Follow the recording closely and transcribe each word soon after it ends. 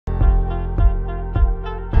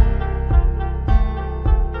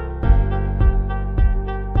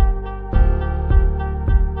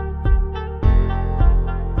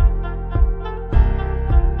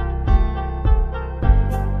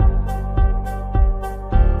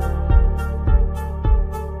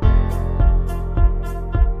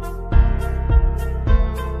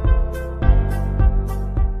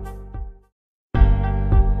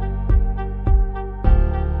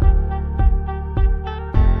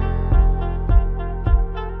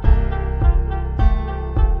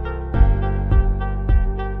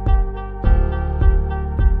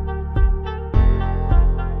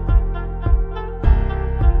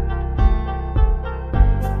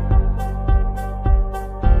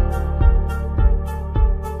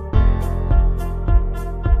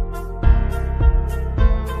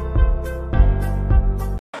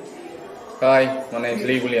Hi, my name is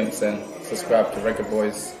Lee Williamson. Subscribe to Reggae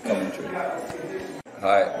Boyz Commentary.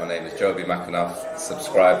 Hi, my name is Joby McAnuff.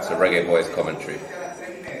 Subscribe to Reggae Boyz Commentary.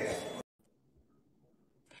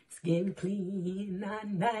 Skin clean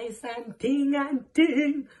and nice and ting and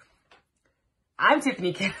ting. I'm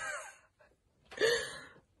Tiffany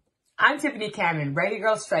Cannon, Reggae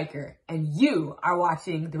Girl Striker, and you are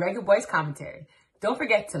watching the Reggae Boyz Commentary. Don't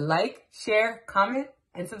forget to like, share, comment,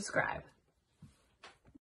 and subscribe.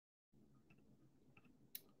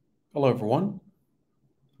 Hello everyone,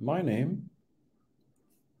 my name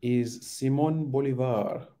is Simon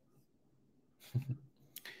Bolivar.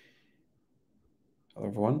 Hello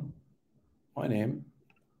everyone, my name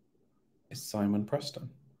is Simon Preston,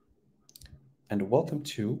 and welcome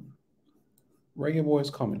to Reggae Boyz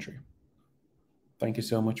Commentary. Thank you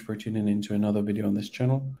so much for tuning in to another video on this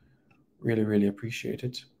channel. Really appreciate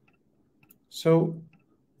it. So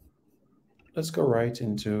let's go right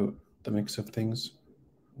into the mix of things,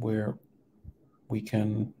 where we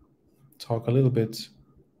can talk a little bit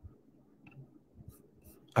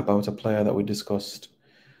about a player that we discussed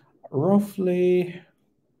roughly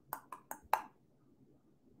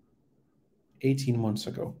 18 months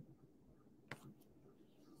ago.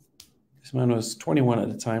 This man was 21 at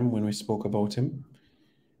the time when we spoke about him,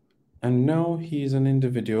 and now he's an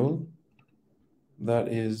individual that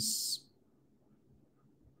is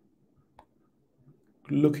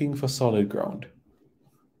looking for solid ground.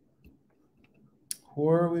 Who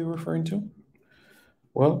are we referring to?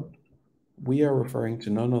 Well, we are referring to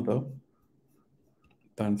none other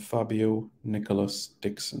than Fabio Nicholas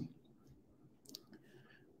Dixon.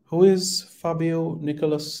 Who is Fabio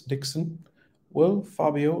Nicholas Dixon? Well,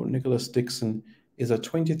 Fabio Nicholas Dixon is a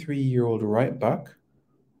 23-year-old right back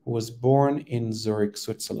who was born in Zurich,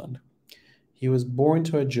 Switzerland. He was born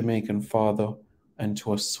to a Jamaican father and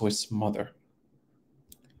to a Swiss mother.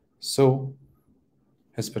 So,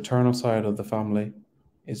 his paternal side of the family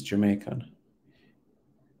is Jamaican.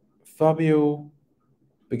 Fabio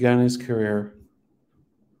began his career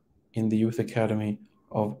in the youth academy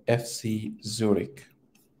of FC Zurich,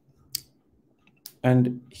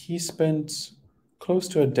 and he spent close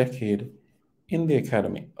to a decade in the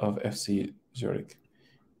academy of FC Zurich.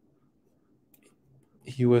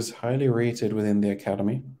 He was highly rated within the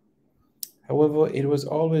academy. However, it was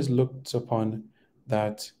always looked upon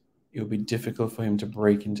that it would be difficult for him to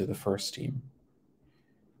break into the first team.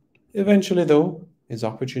 Eventually, though, his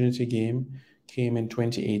opportunity came in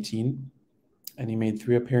 2018, and he made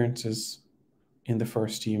 3 appearances in the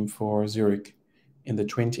first team for Zurich in the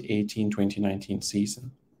 2018-2019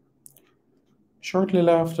 season. Shortly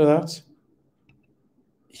after that,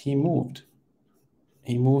 he moved.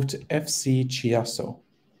 He moved to FC Chiasso.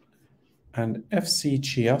 And FC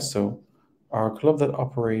Chiasso are a club that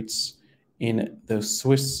operates in the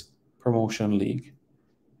Swiss Promotion League.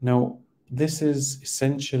 Now, this is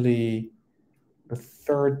essentially the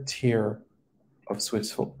 3rd tier of Swiss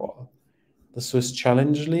football. The Swiss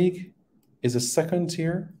Challenge League is a 2nd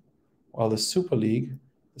tier, while the Super League,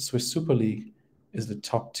 the Swiss Super League, is the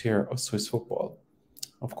top tier of Swiss football.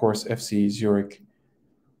 Of course, FC Zurich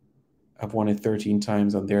have won it 13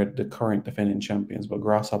 times, and they're the current defending champions, but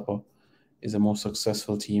Grasshopper is the most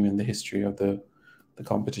successful team in the history of the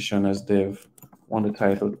competition, as they've won the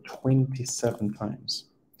title 27 times.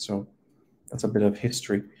 So that's a bit of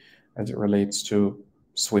history as it relates to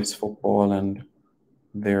Swiss football and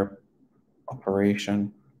their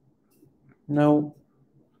operation. Now,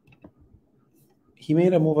 he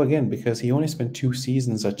made a move again because he only spent 2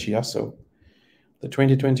 seasons at Chiasso. The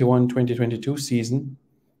 2021-2022 season,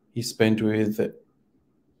 he spent with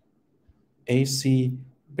AC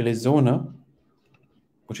Bellinzona,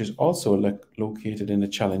 which is also located in the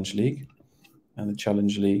Challenge League. And the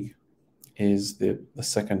Challenge League is the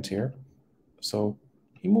 2nd tier. So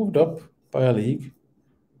he moved up by a league.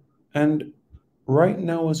 And right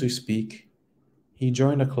now, as we speak, he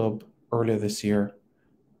joined a club earlier this year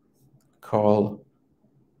called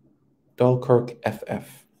Dunkirk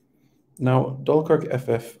FF. Now, Dunkirk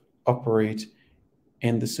FF operate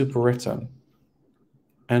in the Super Ettan,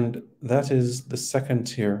 and that is the 2nd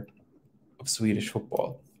tier of Swedish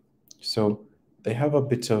football. So they have a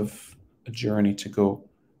bit of a journey to go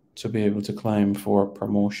to be able to climb for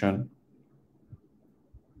promotion.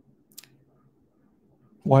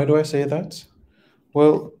 Why do I say that?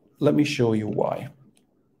 Well, let me show you why.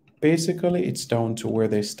 Basically, it's down to where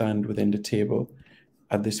they stand within the table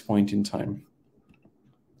at this point in time.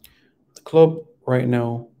 The club right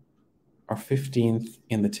now are 15th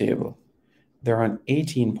in the table. They're on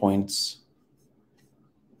 18 points,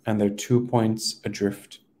 and they're 2 points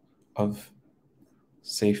adrift of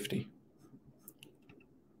safety.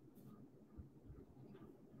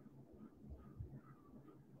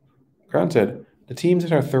 Granted, the teams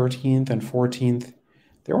that are 13th and 14th,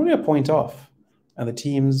 they're only a point off. And the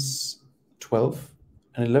teams 12th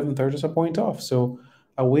and 11th are just a point off. So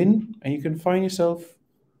a win and you can find yourself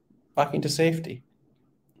back into safety.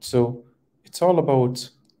 So it's all about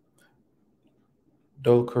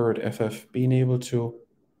Dulcurd FF being able to,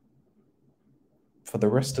 for the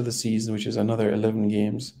rest of the season, which is another 11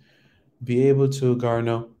 games, be able to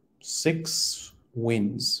garner 6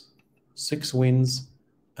 wins. 6 wins,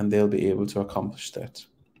 and they'll be able to accomplish that.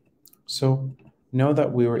 So now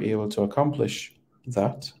that we were able to accomplish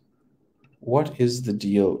that, what is the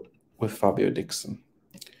deal with Fabio Dixon?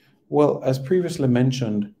 Well, as previously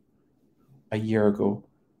mentioned a year ago,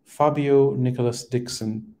 Fabio Nicholas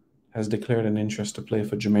Dixon has declared an interest to play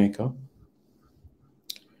for Jamaica.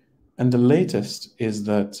 And the latest is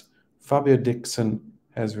that Fabio Dixon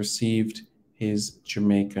has received his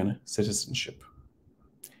Jamaican citizenship.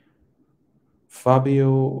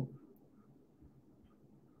 Fabio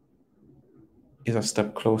is a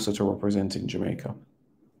step closer to representing Jamaica.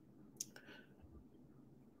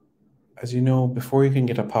 As you know, before you can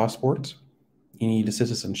get a passport, you need a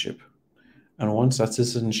citizenship. And once that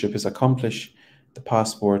citizenship is accomplished, the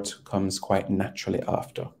passport comes quite naturally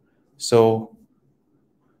after. So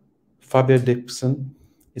Fabio Dixon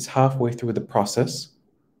is halfway through the process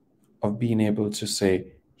of being able to say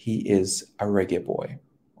he is a reggae boy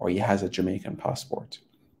or he has a Jamaican passport.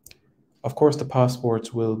 Of course, the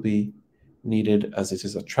passport will be needed as it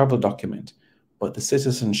is a travel document, but the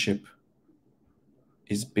citizenship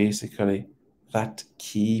is basically that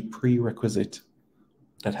key prerequisite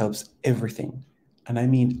that helps everything, and I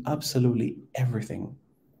mean absolutely everything,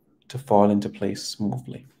 to fall into place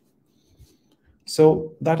smoothly.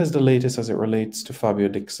 So that is the latest as it relates to Fabio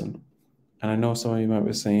Dixon. And I know some of you might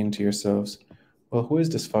be saying to yourselves, well, who is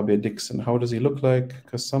this Fabio Dixon? How does he look like?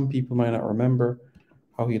 Because some people might not remember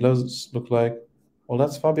how he does look like. Well,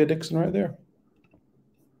 that's Fabio Dixon right there.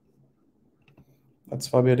 That's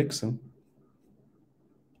Fabio Dixon.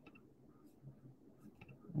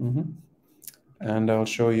 And I'll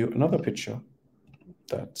show you another picture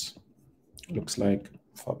that looks like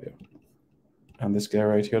Fabio. And this guy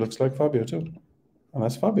right here looks like Fabio too. And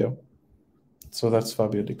that's Fabio. So that's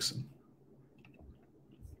Fabio Dixon.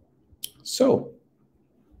 So,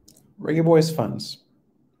 Reggae Boyz fans,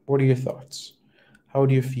 what are your thoughts? How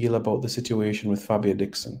do you feel about the situation with Fabio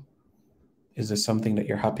Dixon? Is this something that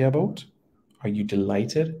you're happy about? Are you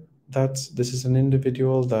delighted that this is an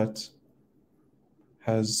individual that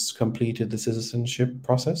has completed the citizenship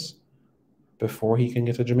process before he can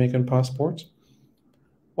get a Jamaican passport?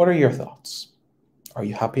 What are your thoughts? Are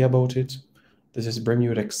you happy about it? Does this bring you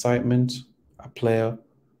with excitement? A player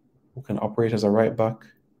who can operate as a right back,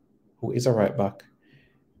 who is a right back,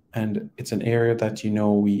 and it's an area that, you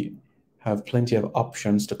know, we have plenty of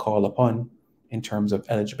options to call upon in terms of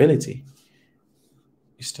eligibility.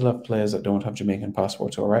 You still have players that don't have Jamaican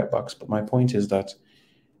passports or right backs, but my point is that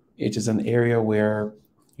it is an area where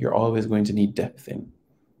you're always going to need depth in.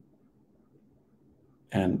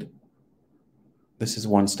 And this is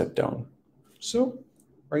one step down. So,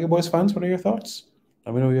 Reggae Boyz fans, what are your thoughts?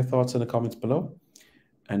 Let me know your thoughts in the comments below.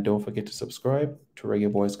 And don't forget to subscribe to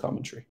Reggae Boyz Commentary.